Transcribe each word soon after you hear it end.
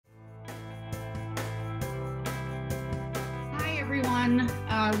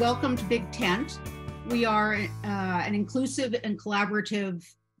everyone. Welcome to Big Tent. We are an inclusive and collaborative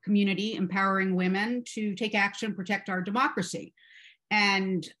community empowering women to take action, protect our democracy.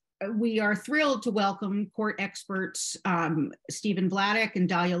 And we are thrilled to welcome court experts Stephen Vladeck and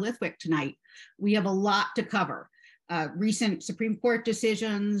Dahlia Lithwick tonight. We have a lot to cover. Recent Supreme Court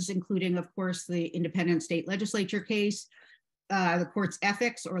decisions, including, of course, the independent state legislature case, the court's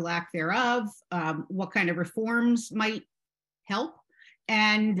ethics or lack thereof, what kind of reforms might help,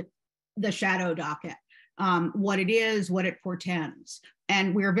 and the shadow docket, what it is, what it portends.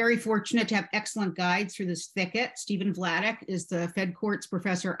 And we're very fortunate to have excellent guides through this thicket. Stephen Vladeck is the Fed Courts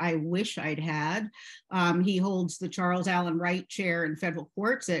professor I wish I'd had. He holds the Charles Allen Wright Chair in Federal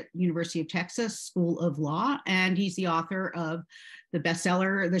Courts at University of Texas School of Law, and he's the author of the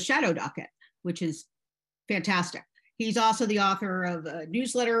bestseller, The Shadow Docket, which is fantastic. He's also the author of a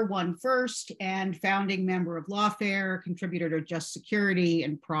newsletter, One First, and founding member of Lawfare, contributor to Just Security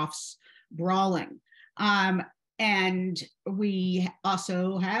and Profs Brawling. And we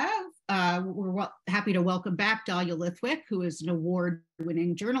also have, we're happy to welcome back Dahlia Lithwick, who is an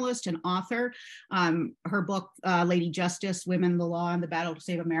award-winning journalist and author. Her book, Lady Justice, Women, the Law, and the Battle to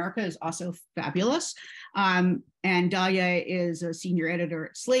Save America is also fabulous. And Dahlia is a senior editor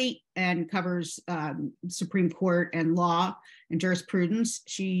at Slate and covers Supreme Court and law and jurisprudence.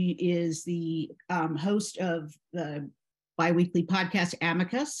 She is the host of the biweekly podcast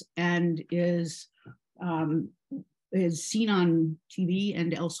Amicus and is seen on TV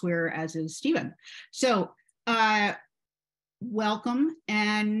and elsewhere, as is Stephen. So welcome.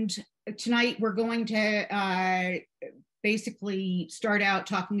 And tonight we're going to basically start out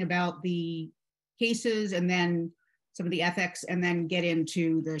talking about the cases and then some of the ethics and then get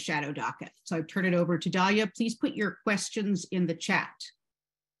into the shadow docket. So I turn it over to Dahlia. Please put your questions in the chat.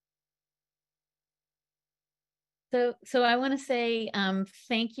 So I want to say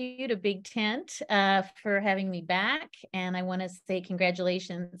thank you to Big Tent for having me back. And I want to say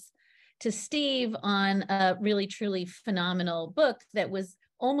congratulations to Steve on a really, truly phenomenal book that was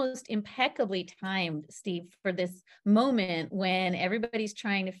almost impeccably timed, Steve, for this moment when everybody's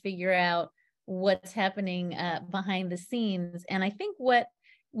trying to figure out what's happening behind the scenes. And I think what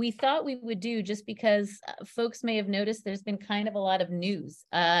we thought we would do, just because folks may have noticed there's been kind of a lot of news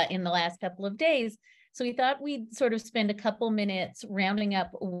in the last couple of days, so we thought we'd sort of spend a couple minutes rounding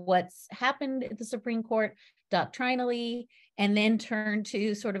up what's happened at the Supreme Court doctrinally, and then turn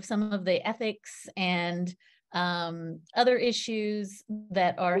to sort of some of the ethics and other issues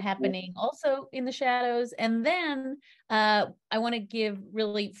that are happening also in the shadows. And then I want to give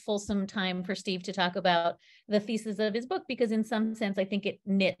really fulsome time for Steve to talk about the thesis of his book, because in some sense, I think it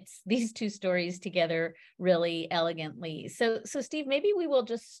knits these two stories together really elegantly. So Steve, maybe we will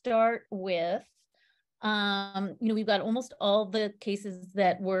just start with, we've got almost all the cases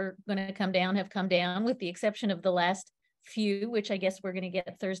that were going to come down have come down, with the exception of the last few, which I guess we're going to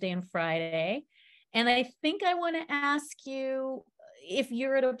get Thursday and Friday. And I think I want to ask you if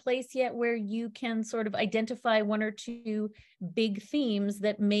you're at a place yet where you can sort of identify one or two big themes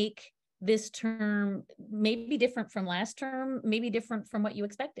that make this term maybe different from last term, maybe different from what you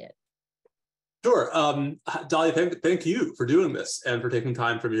expected. Sure. Dahlia, thank you for doing this and for taking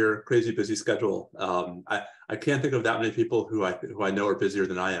time from your crazy busy schedule. I can't think of that many people who I know are busier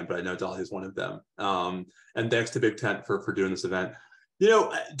than I am, but I know Dahlia is one of them. And thanks to Big Tent for doing this event. You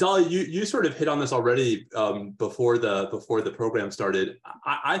know, Dahlia, you sort of hit on this already before the program started.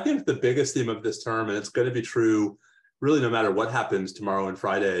 I think the biggest theme of this term, and it's going to be true really no matter what happens tomorrow and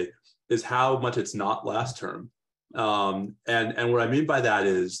Friday, is how much it's not last term. And what I mean by that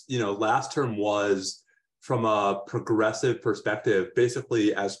is, last term was, from a progressive perspective,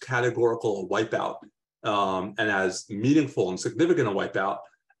 basically as categorical a wipeout and as meaningful and significant a wipeout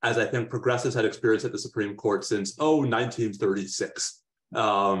as I think progressives had experienced at the Supreme Court since 1936.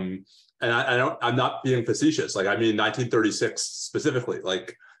 And I'm not being facetious. Like, I mean 1936 specifically,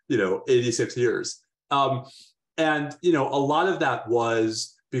 86 years. And a lot of that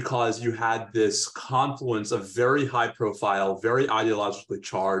was because you had this confluence of very high profile, very ideologically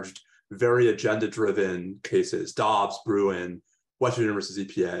charged, very agenda-driven cases, Dobbs, Bruen, Western University's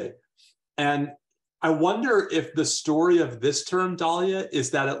EPA. And I wonder if the story of this term, Dahlia,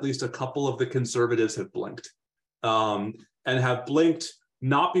 is that at least a couple of the conservatives have blinked, and have blinked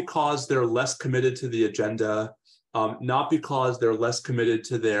not because they're less committed to the agenda, not because they're less committed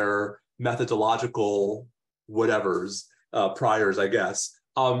to their methodological whatevers, priors, I guess,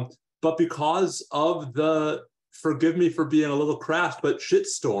 but because of the, forgive me for being a little crass, but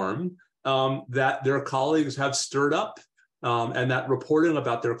shitstorm that their colleagues have stirred up, and that reporting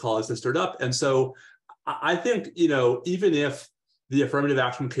about their colleagues has stirred up. And so I think, even if the affirmative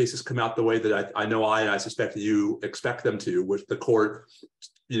action cases come out the way that I know and I suspect you expect them to, which the court,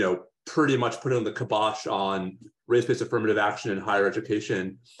 pretty much putting the kibosh on race-based affirmative action in higher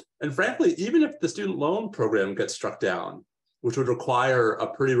education. And frankly, even if the student loan program gets struck down, which would require a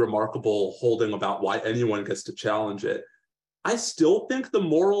pretty remarkable holding about why anyone gets to challenge it, I still think the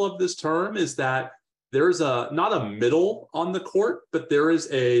moral of this term is that there's not a middle on the court, but there is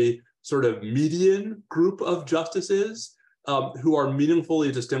a sort of median group of justices who are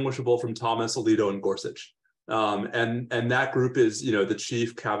meaningfully distinguishable from Thomas, Alito, and Gorsuch. And that group is, the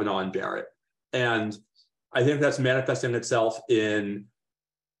Chief, Kavanaugh, and Barrett. And I think that's manifesting itself in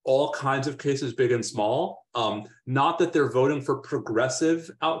all kinds of cases, big and small. Not that they're voting for progressive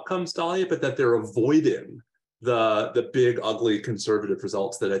outcomes, Dahlia, but that they're avoiding the big, ugly conservative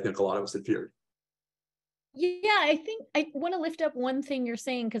results that I think a lot of us had feared. Yeah, I think I want to lift up one thing you're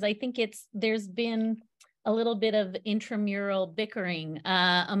saying, because I think there's been a little bit of intramural bickering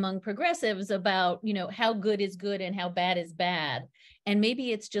among progressives about, how good is good and how bad is bad. And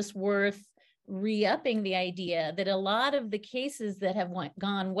maybe it's just worth re-upping the idea that a lot of the cases that have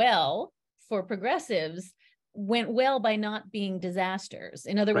gone well for progressives went well by not being disasters.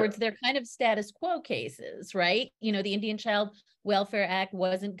 In other words, they're kind of status quo cases, right? The Indian Child Welfare Act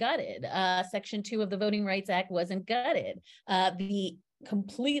wasn't gutted. Section 2 of the Voting Rights Act wasn't gutted. The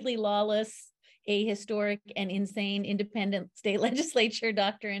completely lawless, ahistoric, and insane independent state legislature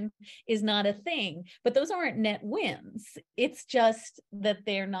doctrine is not a thing. But those aren't net wins. It's just that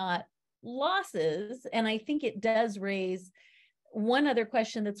they're not losses. And I think it does raise one other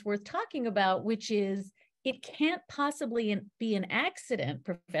question that's worth talking about, which is, it can't possibly be an accident,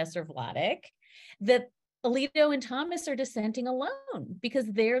 Professor Vladeck, that Alito and Thomas are dissenting alone, because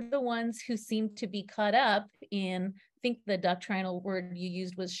they're the ones who seem to be caught up in, I think the doctrinal word you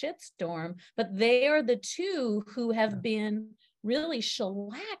used was shitstorm, but they are the two who have been really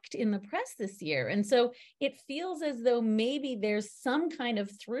shellacked in the press this year. And so it feels as though maybe there's some kind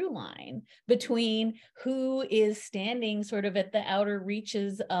of through line between who is standing sort of at the outer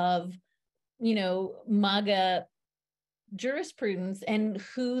reaches of MAGA jurisprudence and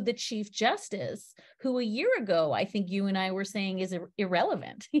who the Chief Justice, who a year ago, I think you and I were saying is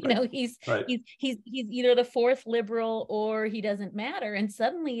irrelevant. He's either the fourth liberal or he doesn't matter. And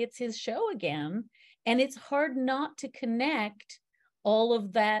suddenly it's his show again. And it's hard not to connect all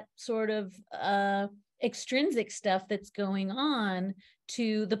of that sort of extrinsic stuff that's going on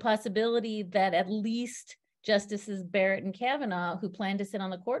to the possibility that at least Justices Barrett and Kavanaugh, who plan to sit on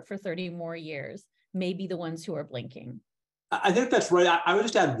the court for 30 more years, may be the ones who are blinking. I think that's right. I would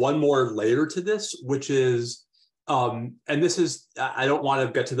just add one more layer to this, which is, and this is, I don't want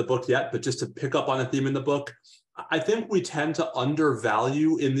to get to the book yet, but just to pick up on a theme in the book, I think we tend to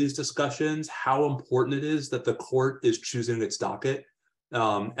undervalue in these discussions how important it is that the court is choosing its docket.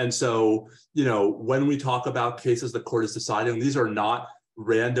 And so, when we talk about cases the court is deciding, these are not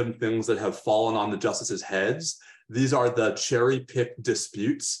random things that have fallen on the justices' heads. These are the cherry-picked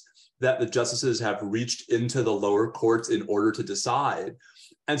disputes that the justices have reached into the lower courts in order to decide.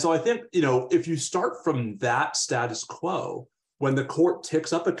 And so I think, if you start from that status quo, when the court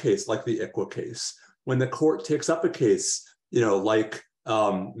takes up a case like the ICWA case, when the court takes up a case, like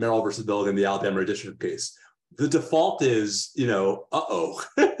Merrill versus Billigan, the Alabama redistricting case, the default is,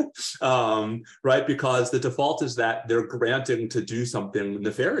 right? Because the default is that they're granting to do something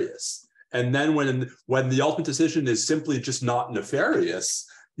nefarious. And then when the ultimate decision is simply just not nefarious,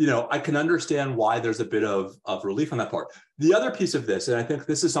 I can understand why there's a bit of relief on that part. The other piece of this, and I think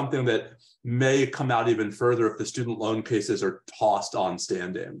this is something that may come out even further if the student loan cases are tossed on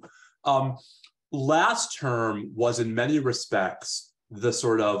standing. Last term was in many respects the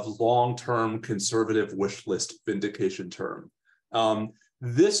sort of long-term conservative wish list vindication term.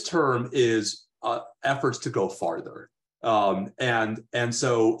 This term is efforts to go farther. And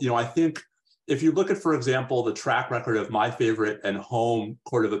so, I think if you look at, for example, the track record of my favorite and home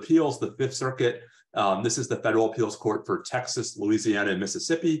court of appeals, the Fifth Circuit, this is the federal appeals court for Texas, Louisiana, and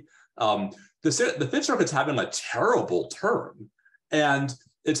Mississippi. The Fifth Circuit's having a terrible term. And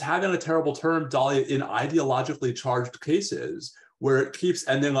it's having a terrible term, Dahlia, in ideologically charged cases where it keeps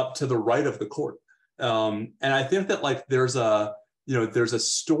ending up to the right of the court. And I think that there's a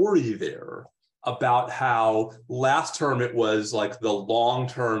story there about how last term it was like the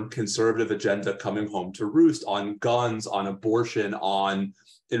long-term conservative agenda coming home to roost on guns, on abortion, on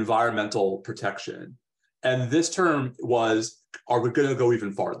environmental protection. And this term was, are we going to go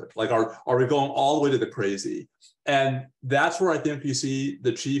even farther? Are we going all the way to the crazy? And that's where I think you see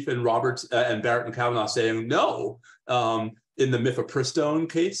the Chief and Roberts and Barrett and Kavanaugh saying no. In the Mifepristone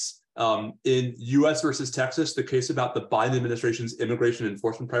case, In US versus Texas, the case about the Biden administration's immigration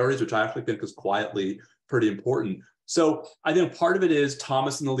enforcement priorities, which I actually think is quietly pretty important. So I think part of it is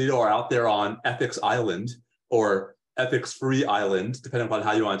Thomas and Alito are out there on Ethics Island or ethics-free island, depending upon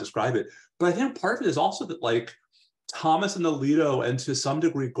how you want to describe it. But I think part of it is also that like Thomas and Alito, and to some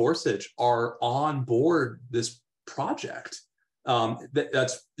degree Gorsuch, are on board this project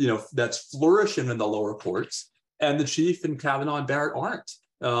that's flourishing in the lower courts, and the Chief and Kavanaugh and Barrett aren't.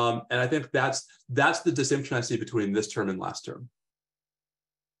 And I think that's the distinction I see between this term and last term.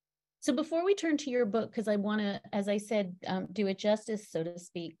 So before we turn to your book, because I want to, as I said, do it justice, so to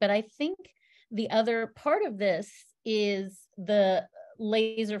speak, but I think the other part of this is the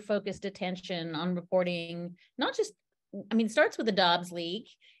laser focused attention on reporting, not just, I mean, it starts with the Dobbs leak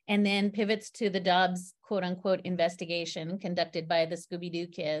and then pivots to the Dobbs quote unquote investigation conducted by the Scooby-Doo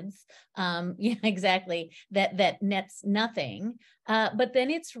kids. Yeah, exactly. That nets nothing. But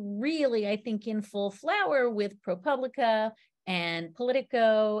then it's really, I think, in full flower with ProPublica and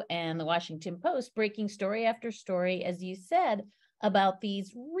Politico and the Washington Post breaking story after story, as you said, about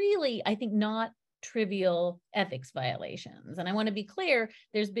these really, I think, not trivial ethics violations. And I want to be clear,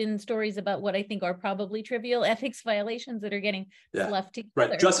 there's been stories about what I think are probably trivial ethics violations that are getting fluffed together.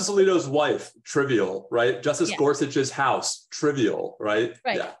 Right. Justice Alito's wife, trivial, right? Justice Gorsuch's house, trivial, right?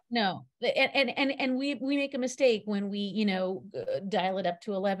 Right. Yeah. No. And we make a mistake when we, dial it up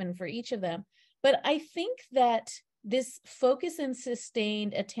to 11 for each of them. But I think that this focus and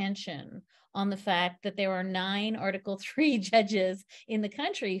sustained attention on the fact that there are 9 Article 3 judges in the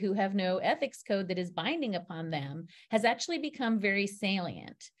country who have no ethics code that is binding upon them has actually become very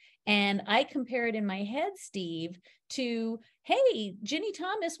salient. And I compare it in my head, Steve, to, hey, Ginny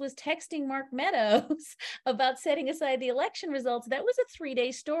Thomas was texting Mark Meadows about setting aside the election results. That was a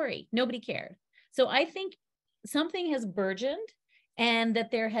 3-day story. Nobody cared. So I think something has burgeoned, and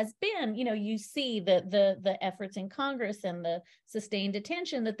that there has been, you see the efforts in Congress and the sustained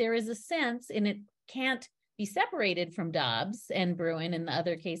attention, that there is a sense, and it can't be separated from Dobbs and Bruin and the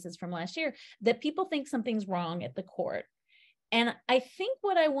other cases from last year, that people think something's wrong at the court. And I think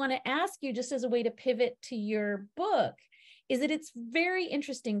what I want to ask you, just as a way to pivot to your book, is that it's very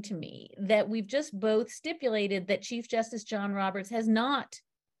interesting to me that we've just both stipulated that Chief Justice John Roberts has not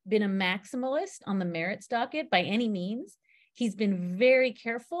been a maximalist on the merits docket by any means. He's been very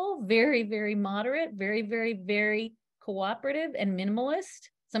careful, very, very moderate, very, very, very cooperative and minimalist,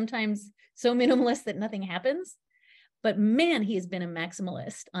 sometimes so minimalist that nothing happens. But man, he has been a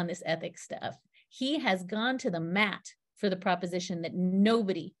maximalist on this ethics stuff. He has gone to the mat for the proposition that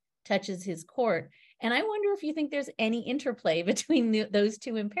nobody touches his court. And I wonder if you think there's any interplay between those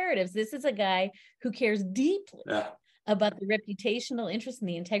two imperatives. This is a guy who cares deeply about the reputational interest and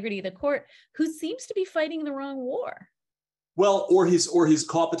the integrity of the court, who seems to be fighting the wrong war. Well, or he's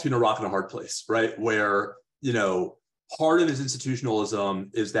caught between a rock and a hard place, right? Where, part of his institutionalism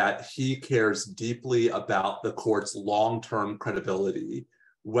is that he cares deeply about the court's long-term credibility,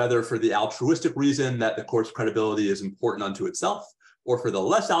 whether for the altruistic reason that the court's credibility is important unto itself, or for the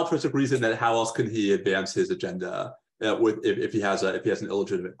less altruistic reason that how else can he advance his agenda if he has an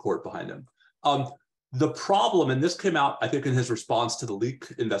illegitimate court behind him. The problem, and this came out, I think, in his response to the leak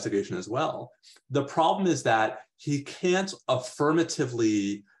investigation as well, the problem is that he can't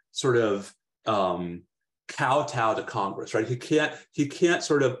affirmatively sort of kowtow to Congress, right? He can't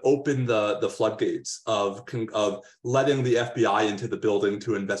sort of open the floodgates of letting the FBI into the building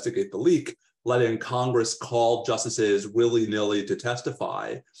to investigate the leak, letting Congress call justices willy-nilly to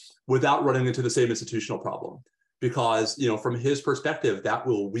testify without running into the same institutional problem. Because, from his perspective, that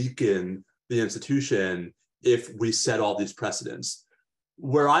will weaken the institution if we set all these precedents.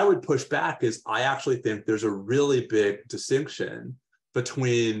 Where I would push back is I actually think there's a really big distinction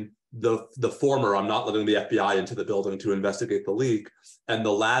between the former, I'm not letting the FBI into the building to investigate the leak, and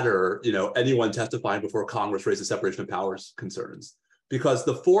the latter, anyone testifying before Congress raises separation of powers concerns. Because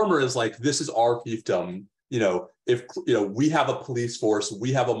the former is like, this is our fiefdom. If we have a police force,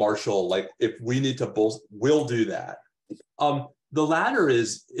 we have a marshal, like if we need to we'll do that. The latter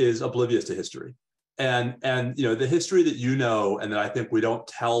is oblivious to history. And the history that and that I think we don't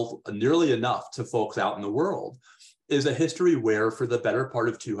tell nearly enough to folks out in the world is a history where for the better part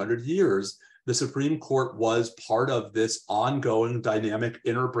of 200 years, the Supreme Court was part of this ongoing dynamic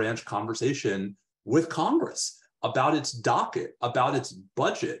interbranch conversation with Congress about its docket, about its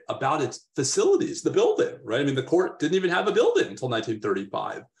budget, about its facilities, the building, right? I mean, the court didn't even have a building until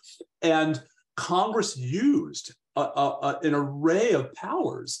 1935. And Congress used an array of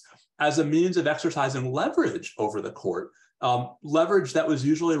powers as a means of exercising leverage over the court, leverage that was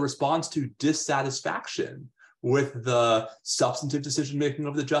usually a response to dissatisfaction with the substantive decision-making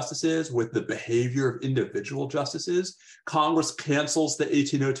of the justices, with the behavior of individual justices. Congress cancels the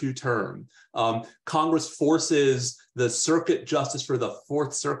 1802 term. Congress forces the circuit justice for the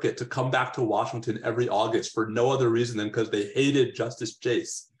Fourth Circuit to come back to Washington every August for no other reason than because they hated Justice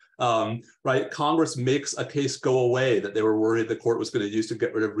Chase. Right? Congress makes a case go away that they were worried the court was going to use to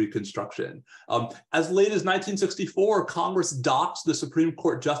get rid of Reconstruction. As late as 1964, Congress docks the Supreme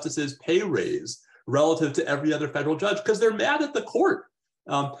Court justices' pay raise relative to every other federal judge because they're mad at the court.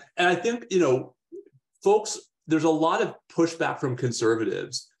 And I think, folks, there's a lot of pushback from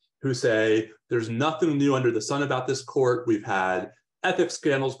conservatives who say there's nothing new under the sun about this court. We've had ethics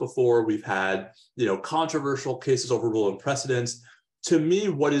scandals before. We've had, controversial cases overruling precedents. To me,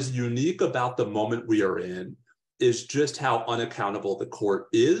 what is unique about the moment we are in is just how unaccountable the court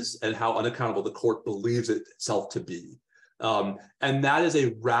is and how unaccountable the court believes itself to be. And that is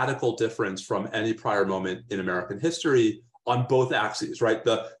a radical difference from any prior moment in American history on both axes, right?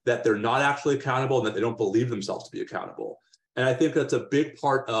 That they're not actually accountable and that they don't believe themselves to be accountable. And I think that's a big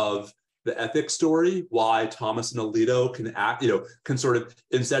part of the ethics story, why Thomas and Alito can act, can sort of,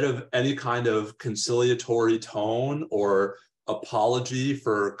 instead of any kind of conciliatory tone or apology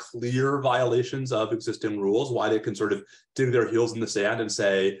for clear violations of existing rules, why they can sort of dig their heels in the sand and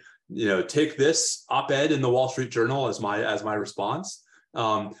say, take this op-ed in the Wall Street Journal as my response.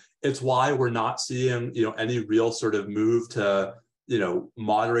 It's why we're not seeing, any real sort of move to,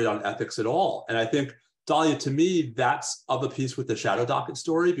 moderate on ethics at all. And I think, Dahlia, to me, that's of a piece with the shadow docket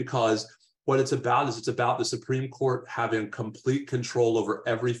story, because what it's about is it's about the Supreme Court having complete control over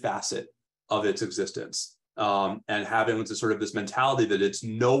every facet of its existence. And having this mentality that it's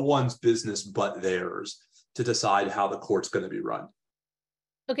no one's business but theirs to decide how the court's going to be run.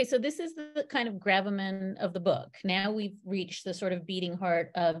 Okay, so this is the kind of gravamen of the book. Now we've reached the sort of beating heart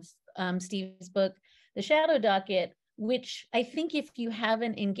of Steve's book, The Shadow Docket, which I think if you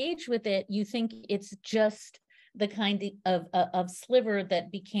haven't engaged with it, you think it's just the kind of sliver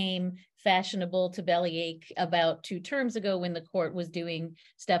that became fashionable to bellyache about 2 terms ago when the court was doing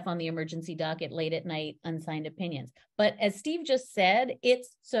stuff on the emergency docket late at night, unsigned opinions. But as Steve just said,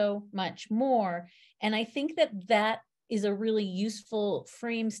 it's so much more. And I think that is a really useful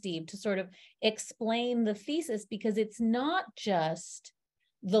frame, Steve, to sort of explain the thesis, because it's not just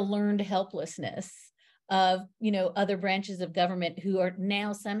the learned helplessness of, other branches of government who are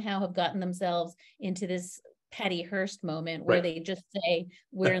now somehow have gotten themselves into this Patty Hearst moment where they just say,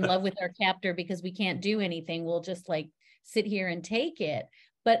 we're in love with our captor because we can't do anything. We'll just sit here and take it.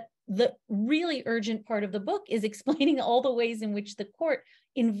 But the really urgent part of the book is explaining all the ways in which the court,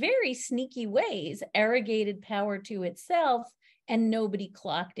 in very sneaky ways, arrogated power to itself and nobody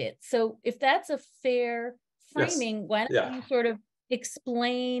clocked it. So if that's a fair framing, why don't you sort of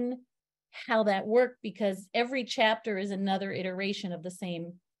explain how that worked? Because every chapter is another iteration of the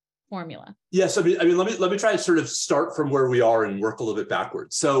same formula. Yes, I mean, let me try to sort of start from where we are and work a little bit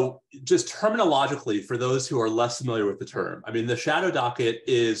backwards. So just terminologically, for those who are less familiar with the term, the shadow docket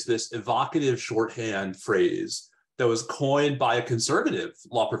is this evocative shorthand phrase that was coined by a conservative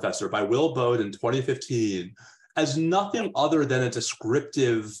law professor, by Will Bode, in 2015, as nothing other than a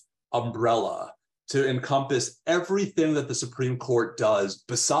descriptive umbrella to encompass everything that the Supreme Court does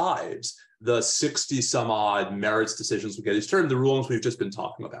besides the 60 some odd merits decisions we get each term, the rulings we've just been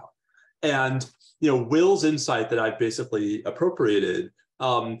talking about. And Will's insight that I've basically appropriated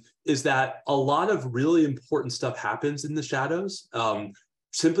is that a lot of really important stuff happens in the shadows.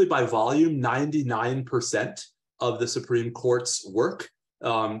 Simply by volume, 99% of the Supreme Court's work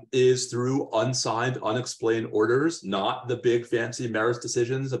is through unsigned, unexplained orders, not the big fancy merits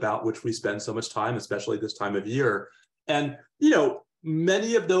decisions about which we spend so much time, especially this time of year. And,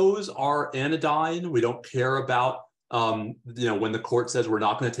 many of those are anodyne. We don't care about when the court says we're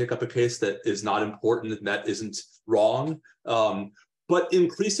not going to take up a case that is not important and that isn't wrong. But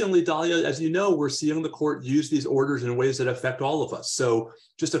increasingly, Dahlia, as you know, we're seeing the court use these orders in ways that affect all of us. So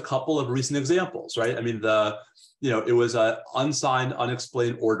just a couple of recent examples, right? It was an unsigned,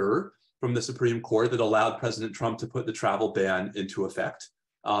 unexplained order from the Supreme Court that allowed President Trump to put the travel ban into effect.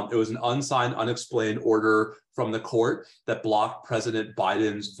 It was an unsigned, unexplained order from the court that blocked President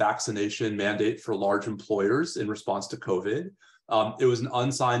Biden's vaccination mandate for large employers in response to COVID. It was an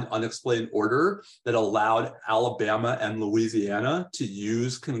unsigned, unexplained order that allowed Alabama and Louisiana to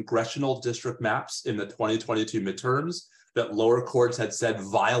use congressional district maps in the 2022 midterms that lower courts had said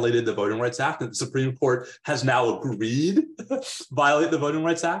violated the Voting Rights Act, and the Supreme Court has now agreed violate the Voting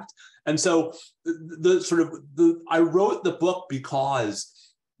Rights Act. And so I wrote the book because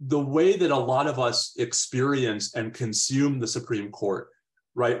the way that a lot of us experience and consume the Supreme Court,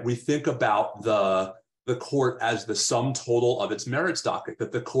 right? We think about the the court as the sum total of its merits docket,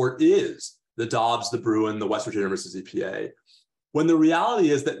 that the court is the Dobbs, the Bruin, the West Virginia versus EPA, when the reality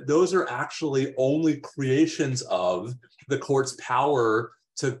is that those are actually only creations of the court's power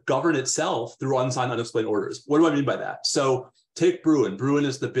to govern itself through unsigned, unexplained orders. What do I mean by that? So take Bruin. Bruin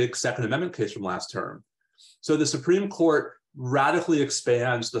is the big Second Amendment case from last term. So the Supreme Court radically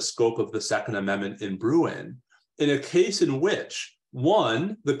expands the scope of the Second Amendment in Bruin in a case in which,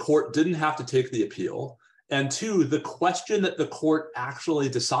 one, the court didn't have to take the appeal, and two, the question that the court actually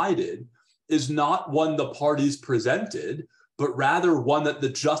decided is not one the parties presented, but rather one that the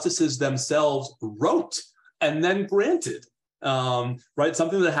justices themselves wrote and then granted, right?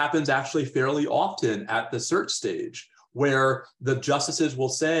 Something that happens actually fairly often at the cert stage, where the justices will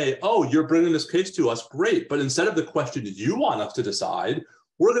say, oh, you're bringing this case to us, great, but instead of the question you want us to decide,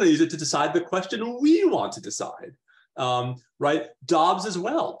 we're going to use it to decide the question we want to decide, right? Dobbs as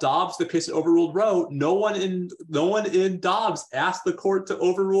well. Dobbs, the case that overruled Roe, no one in Dobbs asked the court to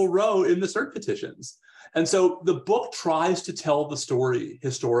overrule Roe in the cert petitions. And so the book tries to tell the story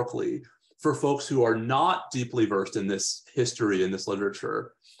historically for folks who are not deeply versed in this history, in this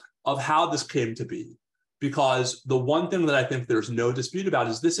literature, of how this came to be. Because the one thing that I think there's no dispute about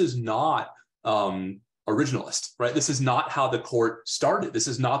is this is not originalist, right? This is not how the court started. This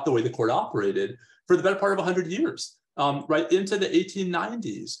is not the way the court operated for the better part of 100 years. Right into the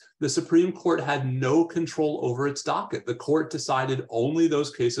 1890s, the Supreme Court had no control over its docket. The court decided only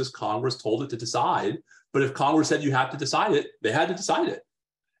those cases Congress told it to decide. But if Congress said you have to decide it, they had to decide it.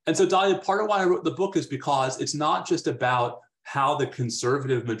 And so, Dahlia, part of why I wrote the book is because it's not just about how the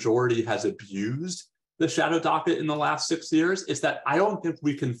conservative majority has abused the shadow docket in the last 6 years. It's that I don't think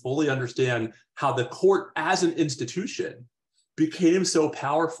we can fully understand how the court as an institution became so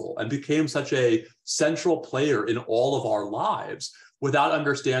powerful and became such a central player in all of our lives without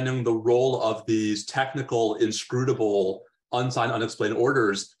understanding the role of these technical, inscrutable, unsigned, unexplained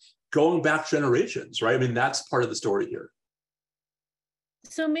orders going back generations, right? I mean, that's part of the story here.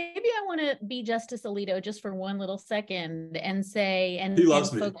 So maybe I want to be Justice Alito just for one little second and say, he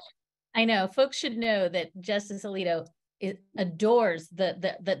loves me. Folks, I know folks should know that Justice Alito adores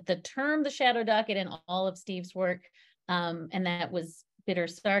the term, the shadow docket, and all of Steve's work. And that was bitter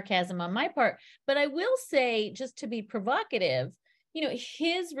sarcasm on my part. But I will say, just to be provocative, you know,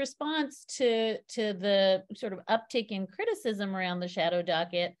 his response to the sort of uptick in criticism around the shadow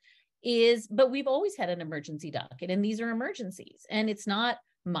docket is, but we've always had an emergency docket, and these are emergencies. And it's not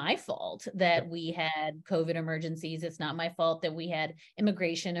my fault that we had COVID emergencies. It's not my fault that we had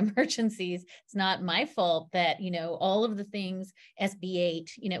immigration emergencies. It's not my fault that, you know, all of the things, SB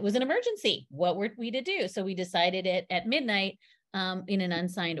 8, you know, it was an emergency. What were we to do? So we decided it at midnight in an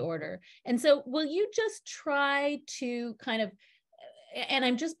unsigned order. And so will you just try to kind of, and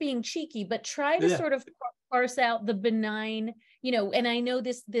I'm just being cheeky, but try to sort of parse out the benign, you know, and I know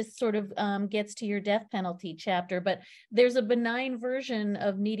this sort of gets to your death penalty chapter, but there's a benign version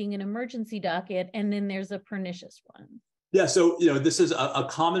of needing an emergency docket, and then there's a pernicious one. Yeah, so, you know, this is a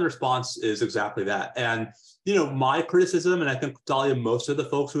common response is exactly that. And, you know, my criticism, and I think, Dahlia, most of the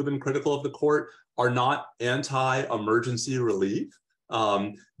folks who have been critical of the court are not anti-emergency relief.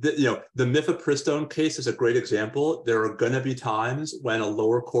 You know, the mifepristone case is a great example. There are going to be times when a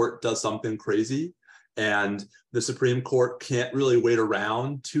lower court does something crazy, and the Supreme Court can't really wait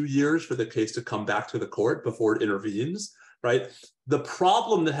around 2 years for the case to come back to the court before it intervenes, right? The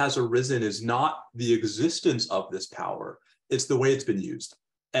problem that has arisen is not the existence of this power, it's the way it's been used.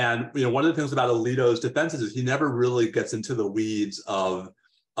 And, you know, one of the things about Alito's defenses is he never really gets into the weeds of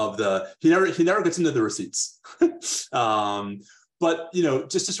he never gets into the receipts. But, you know,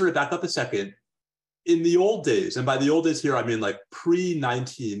 just to sort of back up a second, in the old days, and by the old days here, I mean like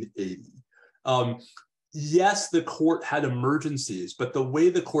pre-1980, yes, the court had emergencies, but the way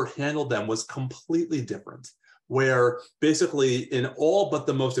the court handled them was completely different, where basically in all but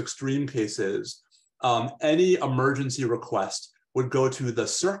the most extreme cases, any emergency request would go to the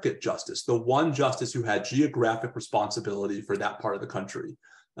circuit justice, the one justice who had geographic responsibility for that part of the country.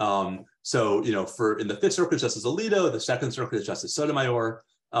 So, you know, in the Fifth Circuit, Justice Alito, the Second Circuit, Justice Sotomayor.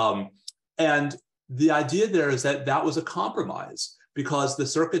 And the idea there is that that was a compromise, because the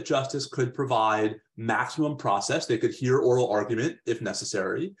circuit justice could provide maximum process. They could hear oral argument if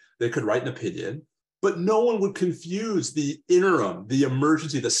necessary. They could write an opinion, but no one would confuse the interim, the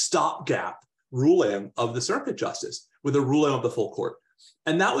emergency, the stopgap ruling of the circuit justice with a ruling of the full court.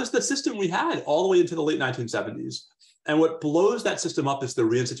 And that was the system we had all the way into the late 1970s. And what blows that system up is the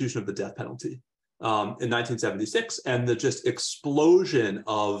reinstitution of the death penalty in 1976, and the just explosion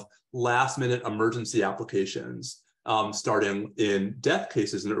of last-minute emergency applications starting in death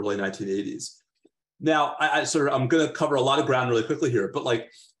cases in the early 1980s. Now, I'm going to cover a lot of ground really quickly here, but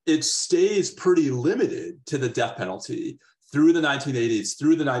like it stays pretty limited to the death penalty through the 1980s,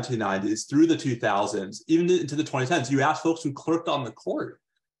 through the 1990s, through the 2000s, even into the 2010s. You ask folks who clerked on the court,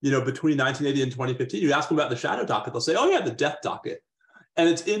 between 1980 and 2015, you ask them about the shadow docket, they'll say, oh yeah, the death docket. And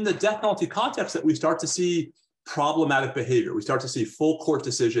it's in the death penalty context that we start to see problematic behavior. We start to see full court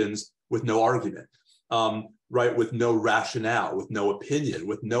decisions with no argument. Right, with no rationale, with no opinion,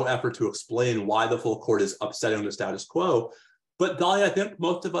 with no effort to explain why the full court is upsetting the status quo. But Dahlia, I think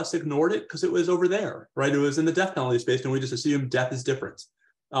most of us ignored it because it was over there, right? It was in the death penalty space, and we just assumed death is different.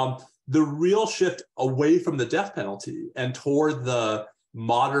 The real shift away from the death penalty and toward the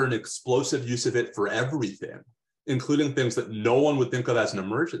modern explosive use of it for everything, including things that no one would think of as an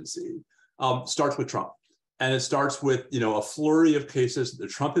emergency, starts with Trump. And it starts with, a flurry of cases that the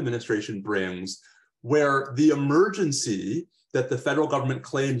Trump administration brings where the emergency that the federal government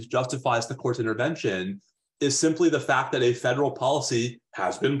claims justifies the court's intervention is simply the fact that a federal policy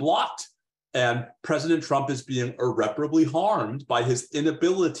has been blocked. And President Trump is being irreparably harmed by his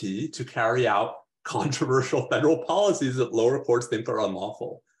inability to carry out controversial federal policies that lower courts think are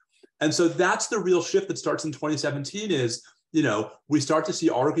unlawful. And so that's the real shift that starts in 2017 is, we start to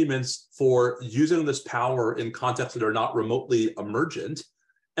see arguments for using this power in contexts that are not remotely emergent.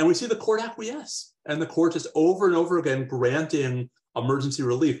 And we see the court acquiesce. And the court just over and over again granting emergency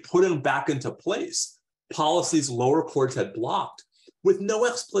relief, putting back into place policies lower courts had blocked with no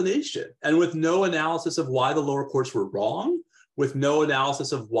explanation and with no analysis of why the lower courts were wrong, with no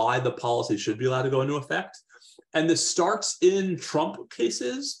analysis of why the policy should be allowed to go into effect. And this starts in Trump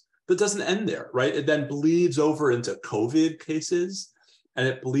cases, but doesn't end there, right? It then bleeds over into COVID cases, and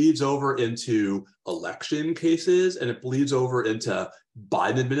it bleeds over into election cases, and it bleeds over into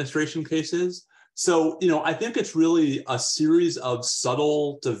Biden administration cases. So, I think it's really a series of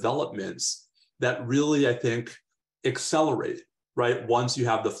subtle developments that really, I think, accelerate, right, once you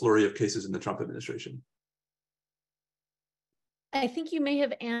have the flurry of cases in the Trump administration. I think you may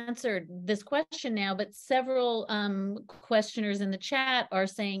have answered this question now, but several questioners in the chat are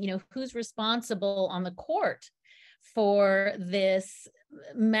saying, who's responsible on the court for this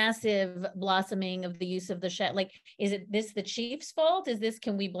massive blossoming of the use of the shadow? Like, is this the chief's fault?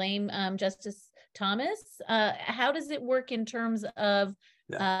 Can we blame Justice Thomas? How does it work in terms of,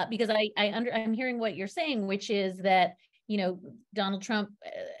 because I'm hearing what you're saying, which is that, Donald Trump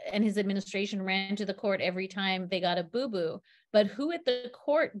and his administration ran to the court every time they got a boo-boo. But who at the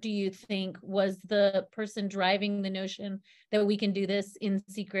court do you think was the person driving the notion that we can do this in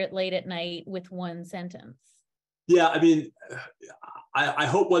secret late at night with one sentence? Yeah, I mean, I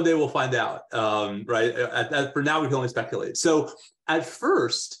hope one day we'll find out, right? For now, we can only speculate. So at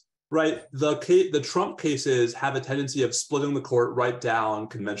first, right, the Trump cases have a tendency of splitting the court right down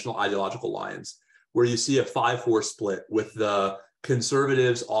conventional ideological lines, where you see a 5-4 split with the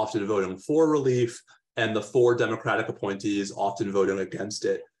conservatives often voting for relief and the 4 Democratic appointees often voting against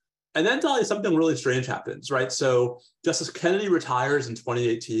it. And then, Dahlia, something really strange happens, right? So Justice Kennedy retires in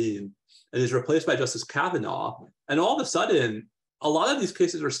 2018 and is replaced by Justice Kavanaugh. And all of a sudden, a lot of these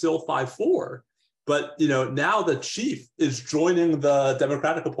cases are still 5-4. But now the chief is joining the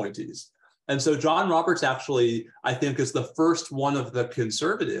Democratic appointees. And so John Roberts actually, I think, is the first one of the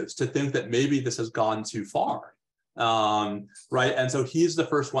conservatives to think that maybe this has gone too far, right? And so he's the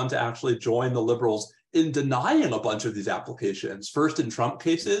first one to actually join the liberals in denying a bunch of these applications, first in Trump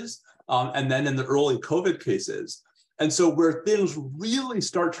cases, and then in the early COVID cases. And so where things really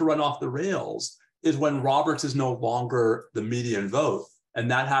start to run off the rails is when Roberts is no longer the median vote. And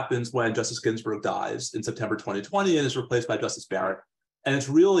that happens when Justice Ginsburg dies in September 2020 and is replaced by Justice Barrett. And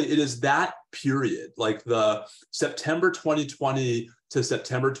it is that period, like the September 2020 to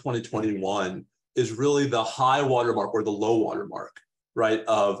September 2021 is really the high watermark or the low watermark, right,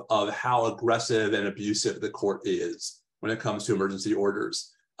 of how aggressive and abusive the court is when it comes to emergency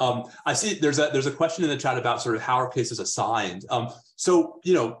orders. I see there's a question in the chat about sort of how are cases assigned. So,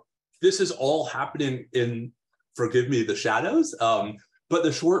 this is all happening in, forgive me, the shadows. But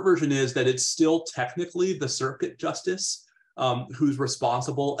the short version is that it's still technically the circuit justice who's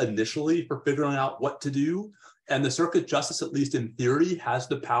responsible initially for figuring out what to do. And the circuit justice, at least in theory, has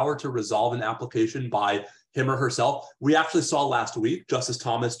the power to resolve an application by him or herself. We actually saw last week, Justice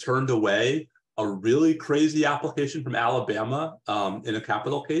Thomas turned away a really crazy application from Alabama in a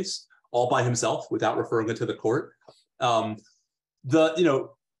capital case, all by himself without referring it to the court.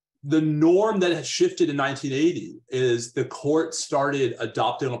 The norm that has shifted in 1980 is the court started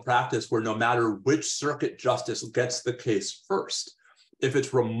adopting a practice where no matter which circuit justice gets the case first, if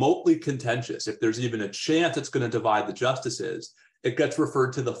it's remotely contentious, if there's even a chance it's going to divide the justices, it gets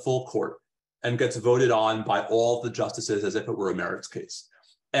referred to the full court. and gets voted on by all the justices as if it were a merits case.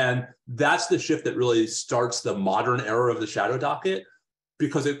 And that's the shift that really starts the modern era of the shadow docket,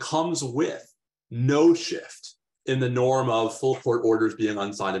 because it comes with no shift in the norm of full court orders being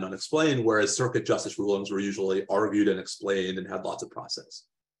unsigned and unexplained, whereas circuit justice rulings were usually argued and explained and had lots of process.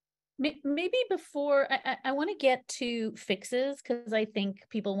 Maybe before I want to get to fixes, because I think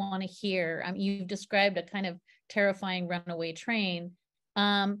people want to hear, you've described a kind of terrifying runaway train.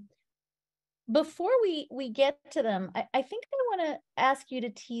 Before we get to them, I think I want to ask you to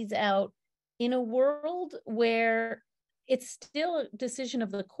tease out, in a world where it's still a decision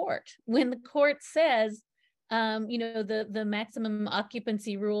of the court, when the court says, the maximum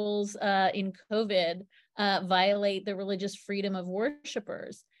occupancy rules in COVID violate the religious freedom of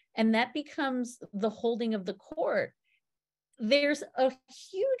worshipers, and that becomes the holding of the court, there's a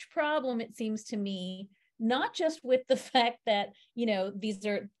huge problem, it seems to me, not just with the fact that, these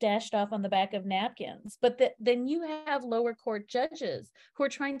are dashed off on the back of napkins, but that then you have lower court judges who are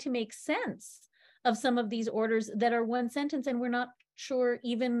trying to make sense of some of these orders that are one sentence, and we're not sure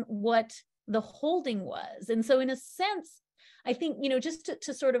even what the holding was. And so in a sense, I think, just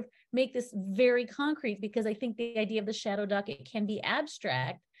to sort of make this very concrete, because I think the idea of the shadow docket can be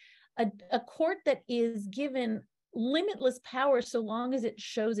abstract, a court that is given limitless power so long as it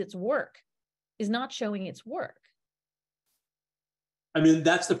shows its work is not showing its work. I mean,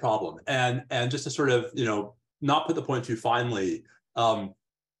 that's the problem. And just to sort of, not put the point too finely,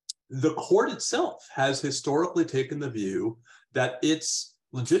 the court itself has historically taken the view that its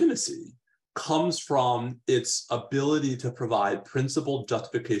legitimacy comes from its ability to provide principled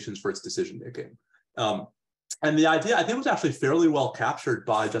justifications for its decision-making. And the idea, I think, was actually fairly well captured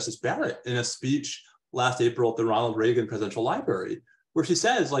by Justice Barrett in a speech last April at the Ronald Reagan Presidential Library, where she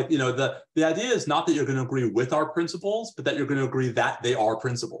says, the idea is not that you're going to agree with our principles, but that you're going to agree that they are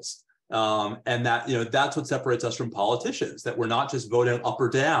principles. And that, that's what separates us from politicians, that we're not just voting up or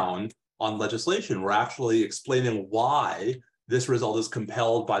down on legislation. We're actually explaining why this result is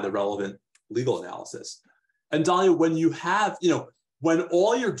compelled by the relevant legal analysis. And Dahlia, when you have, when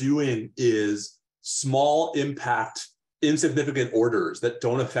all you're doing is small impact, insignificant orders that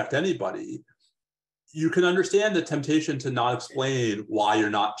don't affect anybody, you can understand the temptation to not explain why you're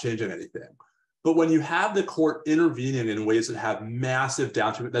not changing anything. But when you have the court intervening in ways that have massive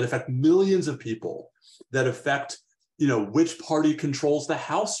downstream, that affect millions of people, that affect, which party controls the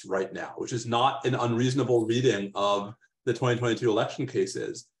House right now, which is not an unreasonable reading of the 2022 election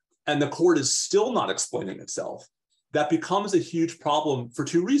cases, and the court is still not explaining itself, that becomes a huge problem for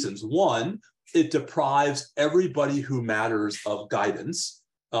two reasons. One, it deprives everybody who matters of guidance,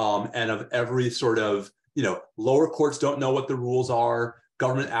 and of every sort of, lower courts don't know what the rules are,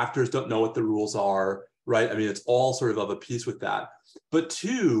 government actors don't know what the rules are, right? I mean, it's all sort of a piece with that. But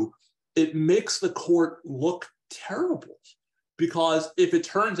two, it makes the court look terrible, because if it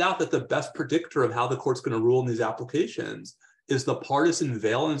turns out that the best predictor of how the court's going to rule in these applications is the partisan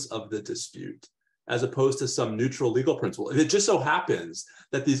valence of the dispute, as opposed to some neutral legal principle, if it just so happens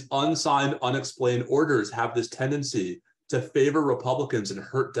that these unsigned, unexplained orders have this tendency to favor Republicans and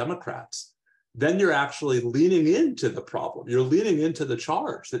hurt Democrats, then you're actually leaning into the problem. You're leaning into the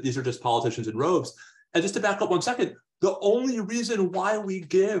charge that these are just politicians in robes. And just to back up 1 second, the only reason why we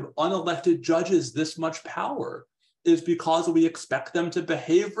give unelected judges this much power is because we expect them to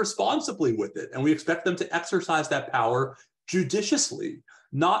behave responsibly with it. And we expect them to exercise that power judiciously,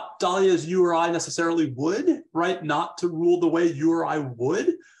 not, Dahlia, as you or I necessarily would, right? Not to rule the way you or I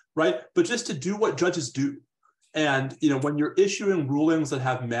would, right? But just to do what judges do. And, when you're issuing rulings that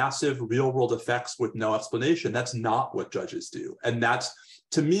have massive real world effects with no explanation, that's not what judges do. And that's,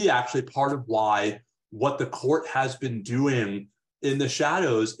 to me, actually part of why what the court has been doing in the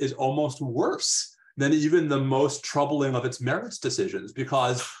shadows is almost worse than even the most troubling of its merits decisions.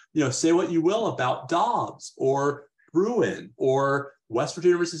 Because, say what you will about Dobbs or Bruin or West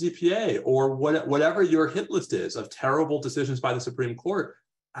Virginia versus EPA or whatever your hit list is of terrible decisions by the Supreme Court,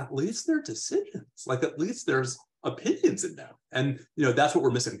 at least they're decisions. At least there's opinions in them. And, that's what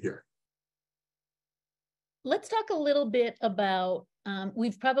we're missing here. Let's talk a little bit about,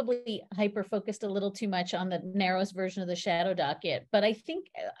 we've probably hyper-focused a little too much on the narrowest version of the shadow docket, but I think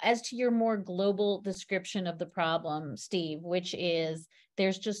as to your more global description of the problem, Steve, which is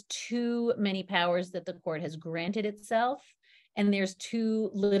there's just too many powers that the court has granted itself, and there's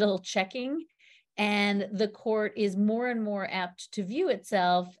too little checking, and the court is more and more apt to view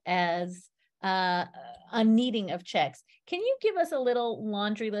itself as unneeding of checks. Can you give us a little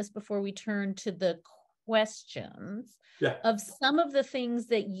laundry list before we turn to the questions of some of the things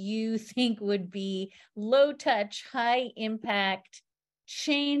that you think would be low touch, high impact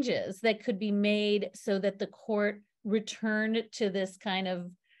changes that could be made so that the court returned to this kind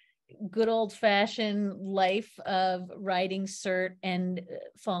of good old-fashioned life of writing cert and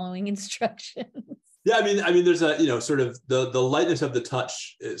following instructions? Yeah, I mean, there's a, sort of the lightness of the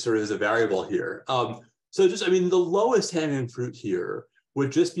touch sort of is a variable here. So just, the lowest hanging fruit here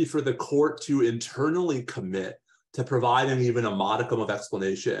would just be for the court to internally commit to providing even a modicum of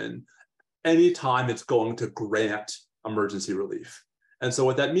explanation anytime it's going to grant emergency relief. And so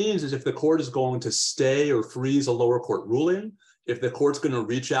what that means is if the court is going to stay or freeze a lower court ruling, if the court's going to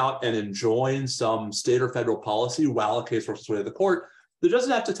reach out and enjoin some state or federal policy while a case works its way to the court, it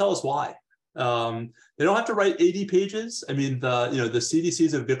doesn't have to tell us why. They don't have to write 80 pages. I mean, the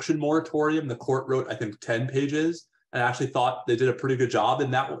CDC's eviction moratorium, the court wrote, I think, 10 pages. And I actually thought they did a pretty good job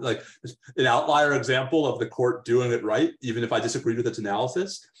in that, like an outlier example of the court doing it right, even if I disagreed with its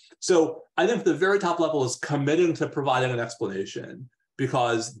analysis. So I think the very top level is committing to providing an explanation,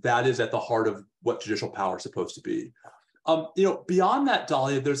 because that is at the heart of what judicial power is supposed to be. Beyond that,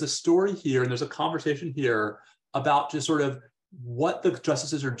 Dahlia, there's a story here and there's a conversation here about just sort of what the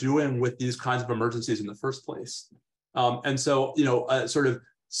justices are doing with these kinds of emergencies in the first place. And so, a sort of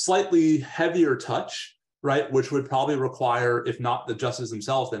slightly heavier touch, right, which would probably require, if not the justices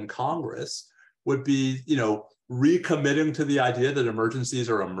themselves, then Congress, would be, recommitting to the idea that emergencies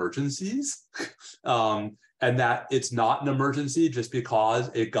are emergencies, and that it's not an emergency just because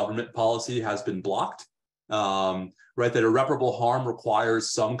a government policy has been blocked, right, that irreparable harm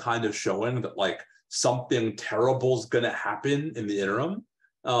requires some kind of showing that, like, something terrible is going to happen in the interim.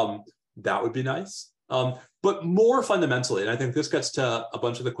 That would be nice. But more fundamentally, and I think this gets to a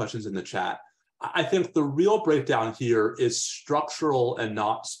bunch of the questions in the chat, I think the real breakdown here is structural and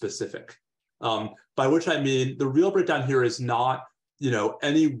not specific. By which I mean, the real breakdown here is not,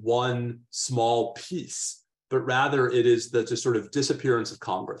 any one small piece, but rather it is the just sort of disappearance of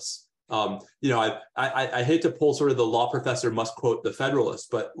Congress. I hate to pull sort of the law professor must quote the Federalist,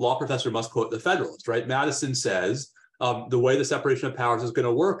 but law professor must quote the Federalist, right? Madison says the way the separation of powers is going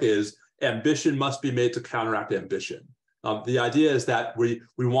to work is ambition must be made to counteract ambition. The idea is that we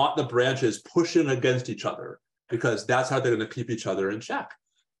want the branches pushing against each other, because that's how they're going to keep each other in check.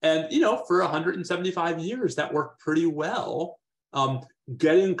 And, for 175 years, that worked pretty well.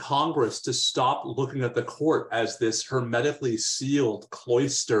 Getting Congress to stop looking at the court as this hermetically sealed,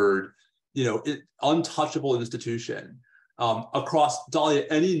 cloistered, untouchable institution across, Dahlia,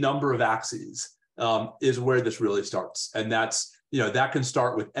 any number of axes is where this really starts. And that's, that can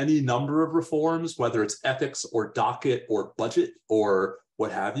start with any number of reforms, whether it's ethics or docket or budget or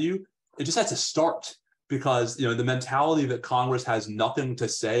what have you. It just has to start, because, the mentality that Congress has nothing to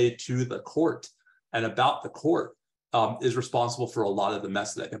say to the court and about the court is responsible for a lot of the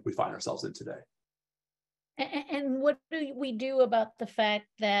mess that I think we find ourselves in today. And what do we do about the fact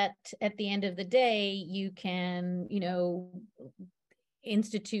that at the end of the day, you can,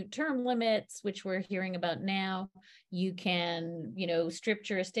 institute term limits, which we're hearing about now. You can, strip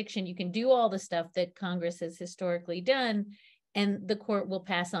jurisdiction. You can do all the stuff that Congress has historically done, and the court will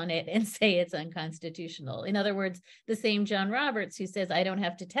pass on it and say it's unconstitutional. In other words, the same John Roberts who says, I don't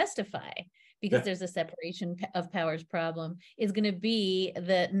have to testify because there's a separation of powers problem, is going to be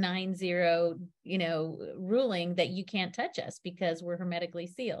the 9-0, ruling that you can't touch us because we're hermetically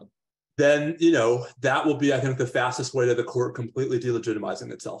sealed. Then, that will be, I think, the fastest way to the court completely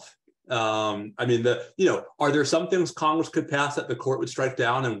delegitimizing itself. Are there some things Congress could pass that the court would strike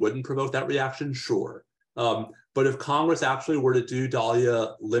down and wouldn't provoke that reaction? Sure. But if Congress actually were to do,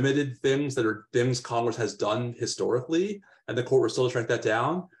 Dahlia, limited things that are things Congress has done historically, and the court were still to strike that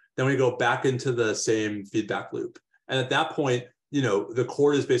down, then we go back into the same feedback loop. And at that point, the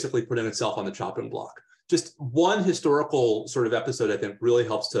court is basically putting itself on the chopping block. Just one historical sort of episode, I think, really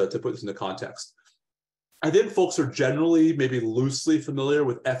helps to put this into context. I think folks are generally maybe loosely familiar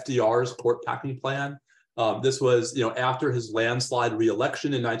with FDR's court packing plan. This was, after his landslide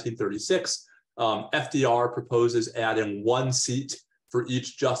re-election in 1936, FDR proposes adding 1 seat for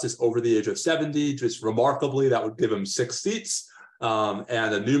each justice over the age of 70. Just remarkably, that would give him 6 seats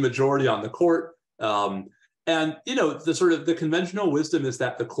and a new majority on the court. The conventional wisdom is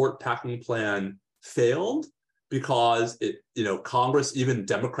that the court packing plan failed because Congress, even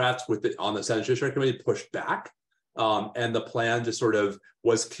Democrats on the Senate Judiciary Committee, pushed back, and the plan just sort of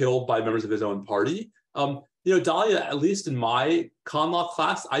was killed by members of his own party. Dahlia, at least in my con law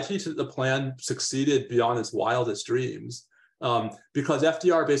class, I teach that the plan succeeded beyond its wildest dreams because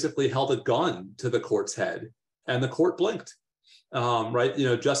FDR basically held a gun to the court's head and the court blinked, right?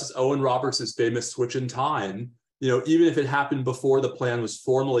 Justice Owen Roberts' famous switch in time, even if it happened before the plan was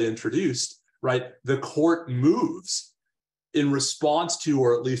formally introduced, right? The court moves in response to,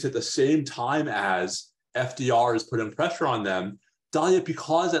 or at least at the same time as FDR is putting pressure on them, Dahlia,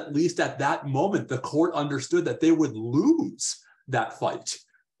 because at least at that moment, the court understood that they would lose that fight.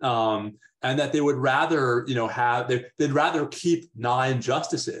 And that they would rather, they'd rather keep 9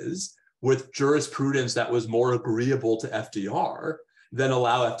 justices with jurisprudence that was more agreeable to FDR than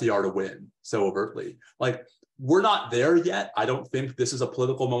allow FDR to win so overtly. Like, we're not there yet. I don't think this is a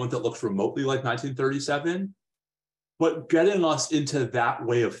political moment that looks remotely like 1937, but getting us into that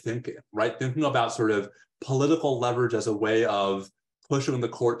way of thinking, right? Thinking about sort of political leverage as a way of pushing the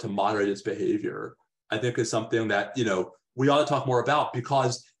court to moderate its behavior, I think is something that, we ought to talk more about,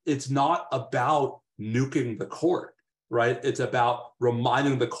 because it's not about nuking the court, right? It's about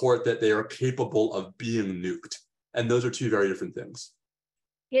reminding the court that they are capable of being nuked. And those are 2 very different things.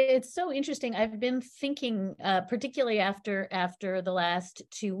 It's so interesting. I've been thinking, particularly after the last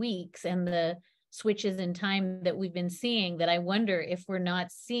 2 weeks and the switches in time that we've been seeing, that I wonder if we're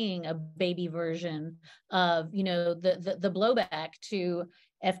not seeing a baby version of, the blowback to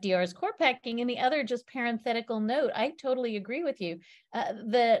FDR's court packing. And the other just parenthetical note, I totally agree with you.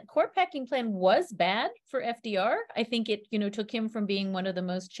 The court packing plan was bad for FDR. I think it, took him from being one of the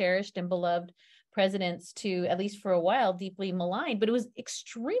most cherished and beloved presidents to, at least for a while, deeply maligned, but it was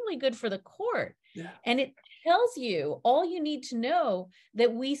extremely good for the court. Yeah. And it tells you all you need to know,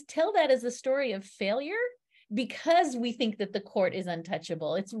 that we tell that as a story of failure because we think that the court is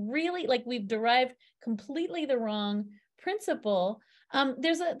untouchable. It's really like we've derived completely the wrong principle.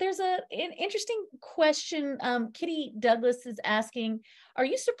 There's an interesting question. Kitty Douglas is asking, are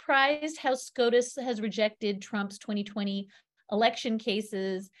you surprised how SCOTUS has rejected Trump's 2020 election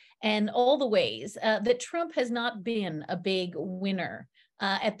cases and all the ways that Trump has not been a big winner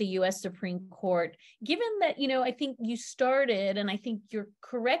at the US Supreme Court, given that, I think you started, and I think you're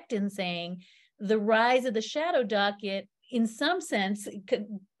correct in saying, the rise of the shadow docket, in some sense,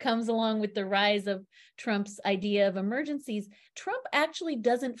 comes along with the rise of Trump's idea of emergencies. Trump actually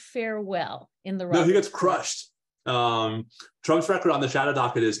doesn't fare well in the No, he gets crushed. Trump's record on the shadow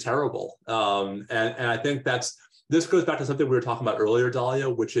docket is terrible. And I think this goes back to something we were talking about earlier, Dahlia,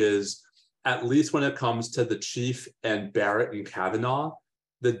 which is, at least when it comes to the Chief and Barrett and Kavanaugh,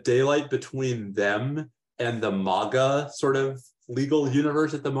 the daylight between them and the MAGA sort of legal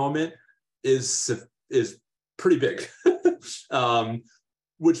universe at the moment is pretty big.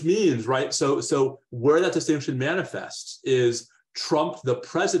 Which means, right, so where that distinction manifests is Trump, the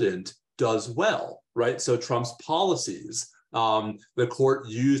president, does well, right? So Trump's policies, the court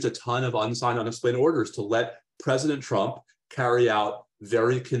used a ton of unsigned, unexplained orders to let President Trump carry out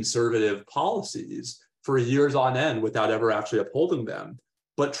very conservative policies for years on end without ever actually upholding them.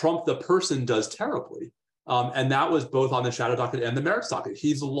 But Trump, the person, does terribly. And that was both on the shadow docket and the merits docket.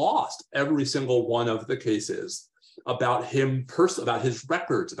 He's lost every single one of the cases about him about his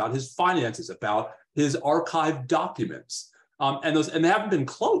records, about his finances, about his archived documents. And they haven't been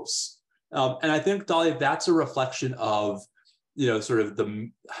close. And I think, Dahlia, that's a reflection of, sort of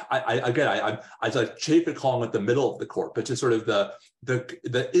I like chafe at calling it the middle of the court, but just sort of the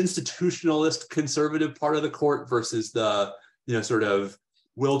institutionalist conservative part of the court versus the, sort of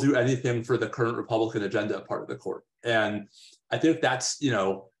will do anything for the current Republican agenda part of the court. And I think that's,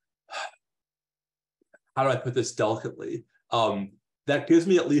 how do I put this delicately? That gives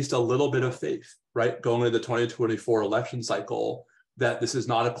me at least a little bit of faith, right? Going into the 2024 election cycle, that this is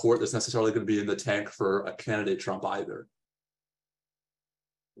not a court that's necessarily going to be in the tank for a candidate Trump either.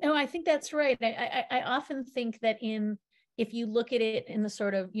 No, I think that's right. I often think that if you look at it in the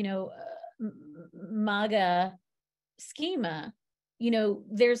sort of, MAGA schema,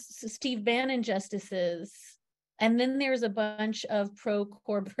 there's Steve Bannon justices, and then there's a bunch of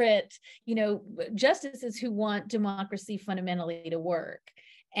pro-corporate, justices who want democracy fundamentally to work.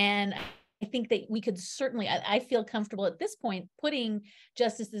 And I think that we could certainly, I feel comfortable at this point putting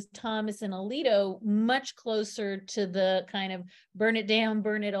Justices Thomas and Alito much closer to the kind of burn it down,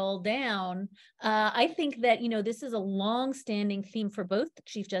 burn it all down. I think that, this is a long-standing theme for both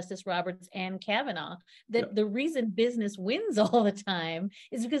Chief Justice Roberts and Kavanaugh, that the reason business wins all the time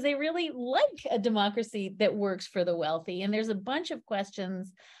is because they really like a democracy that works for the wealthy. And there's a bunch of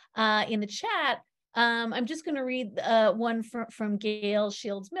questions in the chat. I'm just going to read one from Gail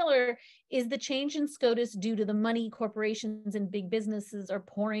Shields Miller. Is the change in SCOTUS due to the money corporations and big businesses are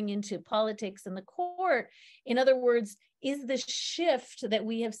pouring into politics and the court? In other words, is the shift that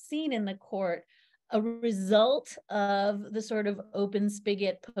we have seen in the court a result of the sort of open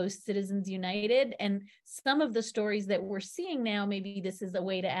spigot post Citizens United? And some of the stories that we're seeing now, maybe this is a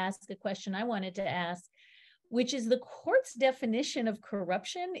way to ask a question I wanted to ask, which is the court's definition of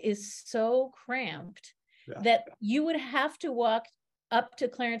corruption is so cramped that you would have to walk up to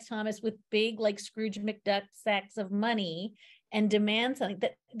Clarence Thomas with big, like Scrooge McDuck sacks of money and demand something.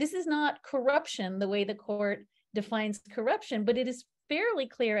 That this is not corruption the way the court defines corruption, but it is fairly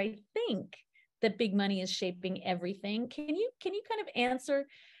clear, I think, that big money is shaping everything. Can you kind of answer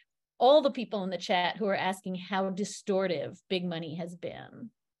all the people in the chat who are asking how distortive big money has been?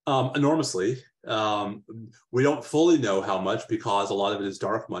 Enormously. We don't fully know how much because a lot of it is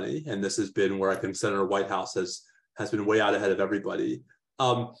dark money, and this has been where I think Senator Whitehouse has been way out ahead of everybody.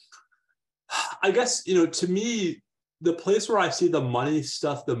 I guess, to me, the place where I see the money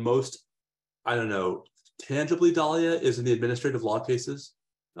stuff the most, I don't know, tangibly, Dahlia, is in the administrative law cases,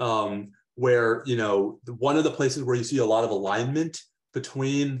 where, one of the places where you see a lot of alignment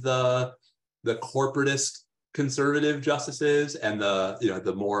between the corporatist conservative justices and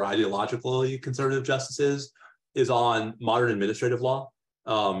the more ideologically conservative justices is on modern administrative law,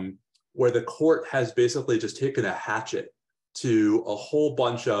 where the court has basically just taken a hatchet to a whole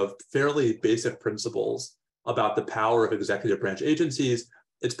bunch of fairly basic principles about the power of executive branch agencies.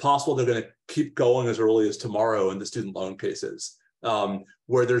 It's possible they're going to keep going as early as tomorrow in the student loan cases,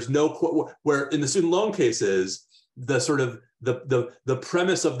 where there's where in the student loan cases, the sort of the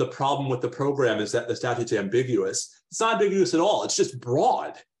premise of the problem with the program is that the statute's ambiguous. It's not ambiguous at all. It's just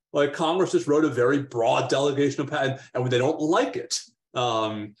broad. Like Congress just wrote a very broad delegation of power, and they don't like it.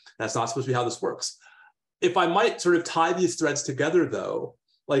 That's not supposed to be how this works. If I might sort of tie these threads together, though,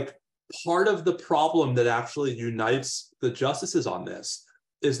 like part of the problem that actually unites the justices on this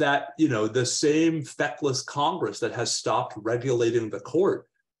is that, the same feckless Congress that has stopped regulating the court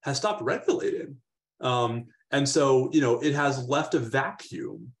has stopped regulating. And so, it has left a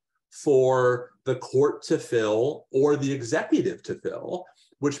vacuum for the court to fill or the executive to fill,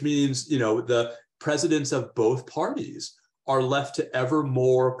 which means, the presidents of both parties are left to ever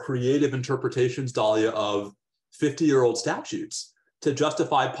more creative interpretations, Dahlia, of 50-year-old statutes to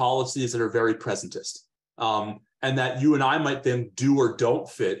justify policies that are very presentist, and that you and I might think do or don't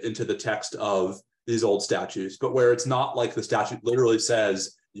fit into the text of these old statutes, but where it's not like the statute literally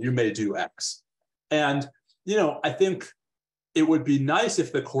says you may do X. And I think it would be nice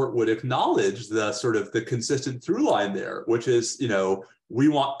if the court would acknowledge the sort of the consistent through line there, which is, we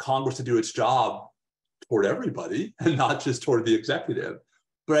want Congress to do its job toward everybody and not just toward the executive.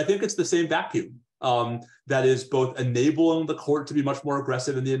 But I think it's the same vacuum that is both enabling the court to be much more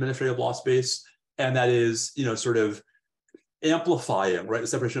aggressive in the administrative law space, and that is, sort of amplifying, right, the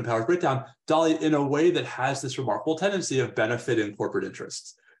separation of powers breakdown, Dahlia, in a way that has this remarkable tendency of benefiting corporate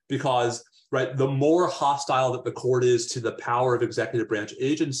interests. Because, right, the more hostile that the court is to the power of executive branch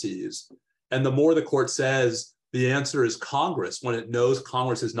agencies, and the more the court says the answer is Congress, when it knows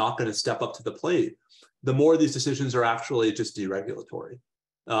Congress is not going to step up to the plate, the more these decisions are actually just deregulatory.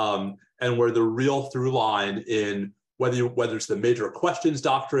 And where the real through line in whether it's the major questions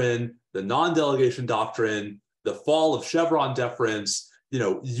doctrine, the non-delegation doctrine, the fall of Chevron deference,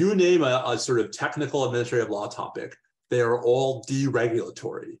 you name a sort of technical administrative law topic, they are all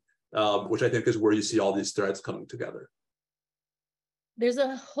deregulatory, which I think is where you see all these threads coming together. There's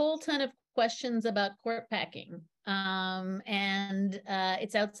a whole ton of questions about court packing, and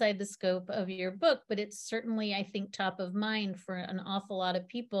it's outside the scope of your book, but it's certainly, I think, top of mind for an awful lot of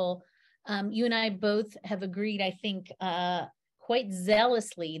people. You and I both have agreed, I think, quite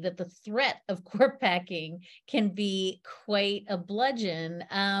zealously that the threat of court packing can be quite a bludgeon.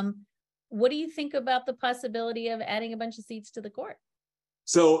 What do you think about the possibility of adding a bunch of seats to the court?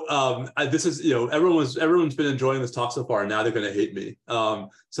 So this is, everyone's been enjoying this talk so far, and now they're going to hate me.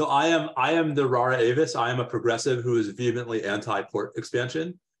 So I am the rara avis. I am a progressive who is vehemently anti-court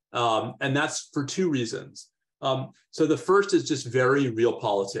expansion, and that's for two reasons. So the first is just very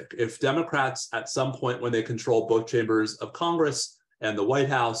realpolitik. If Democrats at some point when they control both chambers of Congress and the White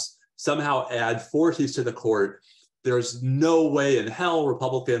House somehow add 4 seats to the court, there's no way in hell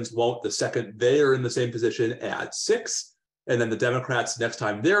Republicans won't, the second they are in the same position, add 6. And then the Democrats, next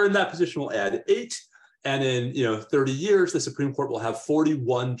time they're in that position, will add 8. And in 30 years, the Supreme Court will have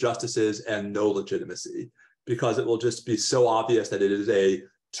 41 justices and no legitimacy, because it will just be so obvious that it is a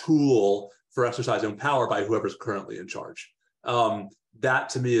tool for exercising power by whoever's currently in charge. That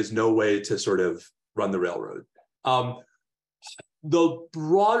to me is no way to sort of run the railroad. The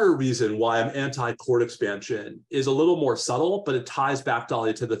broader reason why I'm anti-court expansion is a little more subtle, but it ties back,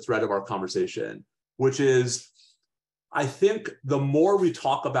 Dahlia, to the thread of our conversation, which is, I think the more we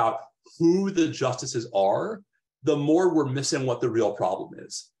talk about who the justices are, the more we're missing what the real problem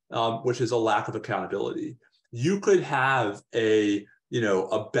is, which is a lack of accountability. You could have a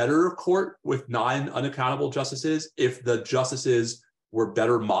better court with 9 unaccountable justices if the justices were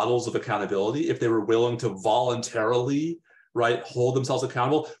better models of accountability, if they were willing to voluntarily, right, hold themselves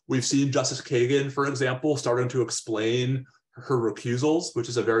accountable. We've seen Justice Kagan, for example, starting to explain her recusals, which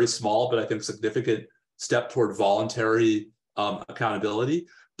is a very small but I think significant step toward voluntary accountability.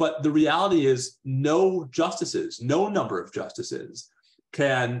 But the reality is no number of justices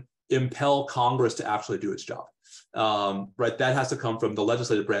can impel Congress to actually do its job. Right, that has to come from the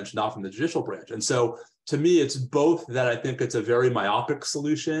legislative branch, not from the judicial branch. And so to me, it's both that I think it's a very myopic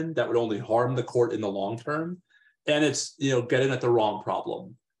solution that would only harm the court in the long term. And it's, getting at the wrong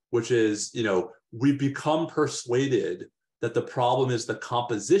problem, which is, we become persuaded that the problem is the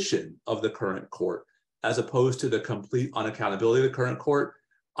composition of the current court, as opposed to the complete unaccountability of the current court.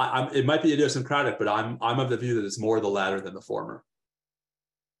 It might be idiosyncratic, but I'm of the view that it's more the latter than the former.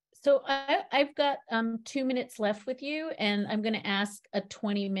 So I've got 2 minutes left with you, and I'm going to ask a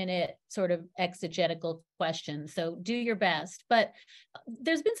 20-minute sort of exegetical question. So do your best. But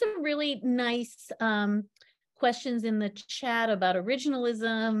there's been some really nice questions in the chat about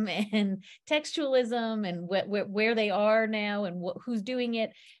originalism and textualism and where they are now and who's doing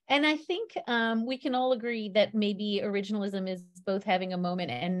it. And I think we can all agree that maybe originalism is both having a moment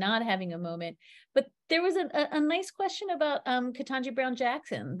and not having a moment. But there was a nice question about Ketanji Brown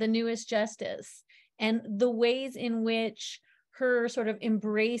Jackson, the newest justice, and the ways in which her sort of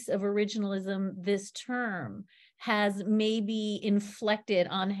embrace of originalism this term has maybe inflected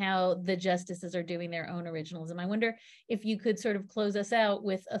on how the justices are doing their own originalism. I wonder if you could sort of close us out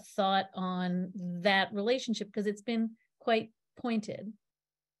with a thought on that relationship, because it's been quite pointed.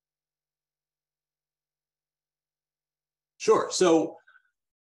 Sure. So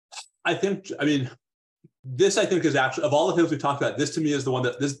this I think is actually, of all the things we talked about, this to me is the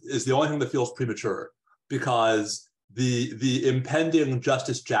only thing that feels premature, because the impending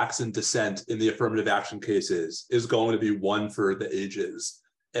Justice Jackson dissent in the affirmative action cases is going to be one for the ages,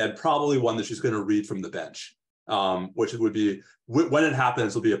 and probably one that she's going to read from the bench, which would be, when it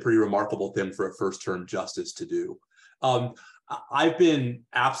happens, will be a pretty remarkable thing for a first-term justice to do. I've been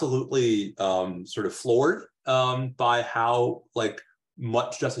absolutely sort of floored by how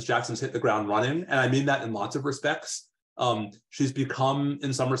much Justice Jackson's hit the ground running, and I mean that in lots of respects. She's become,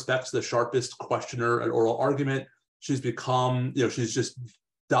 in some respects, the sharpest questioner at oral argument. She's become, she's just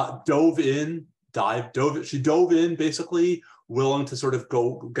dove in, basically, willing to sort of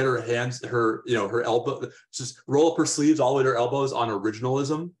go get her hands, her elbow, just roll up her sleeves all the way to her elbows on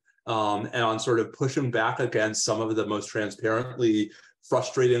originalism, and on sort of pushing back against some of the most transparently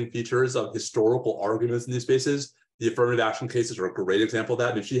frustrating features of historical arguments in these spaces. The affirmative action cases are a great example of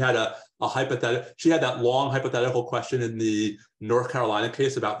that. I mean, she had that long hypothetical question in the North Carolina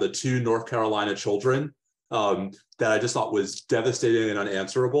case about the 2 North Carolina children that I just thought was devastating and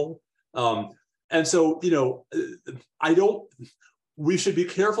unanswerable. And so, we should be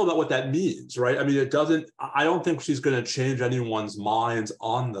careful about what that means, right? I mean, I don't think she's going to change anyone's minds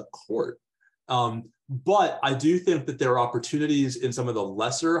on the court. But I do think that there are opportunities in some of the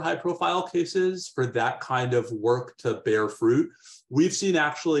lesser high-profile cases for that kind of work to bear fruit. We've seen,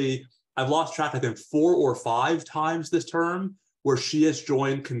 actually, I've lost track, I think 4 or 5 times this term, where she has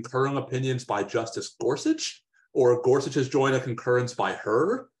joined concurring opinions by Justice Gorsuch, or Gorsuch has joined a concurrence by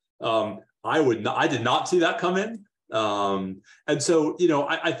her. I did not see that coming. And so,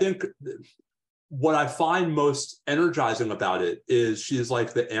 I think what I find most energizing about it is she's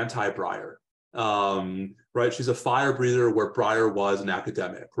like the anti-Breyer. Right? She's a fire breather where Breyer was an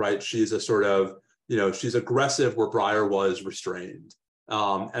academic, right? She's a sort of, she's aggressive where Breyer was restrained.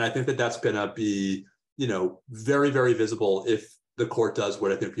 And I think that that's going to be, very, very visible if the court does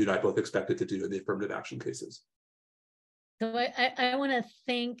what I think you and I both expect it to do in the affirmative action cases. So I want to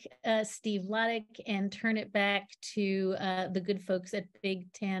thank Steve Vladeck and turn it back to the good folks at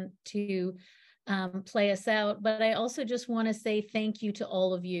Big Tent to play us out. But I also just want to say thank you to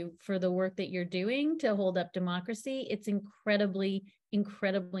all of you for the work that you're doing to hold up democracy. It's incredibly,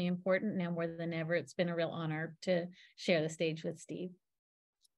 incredibly important now more than ever. It's been a real honor to share the stage with Steve.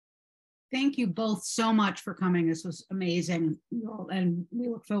 Thank you both so much for coming. This was amazing. And we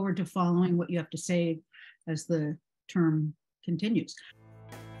look forward to following what you have to say as the term continues.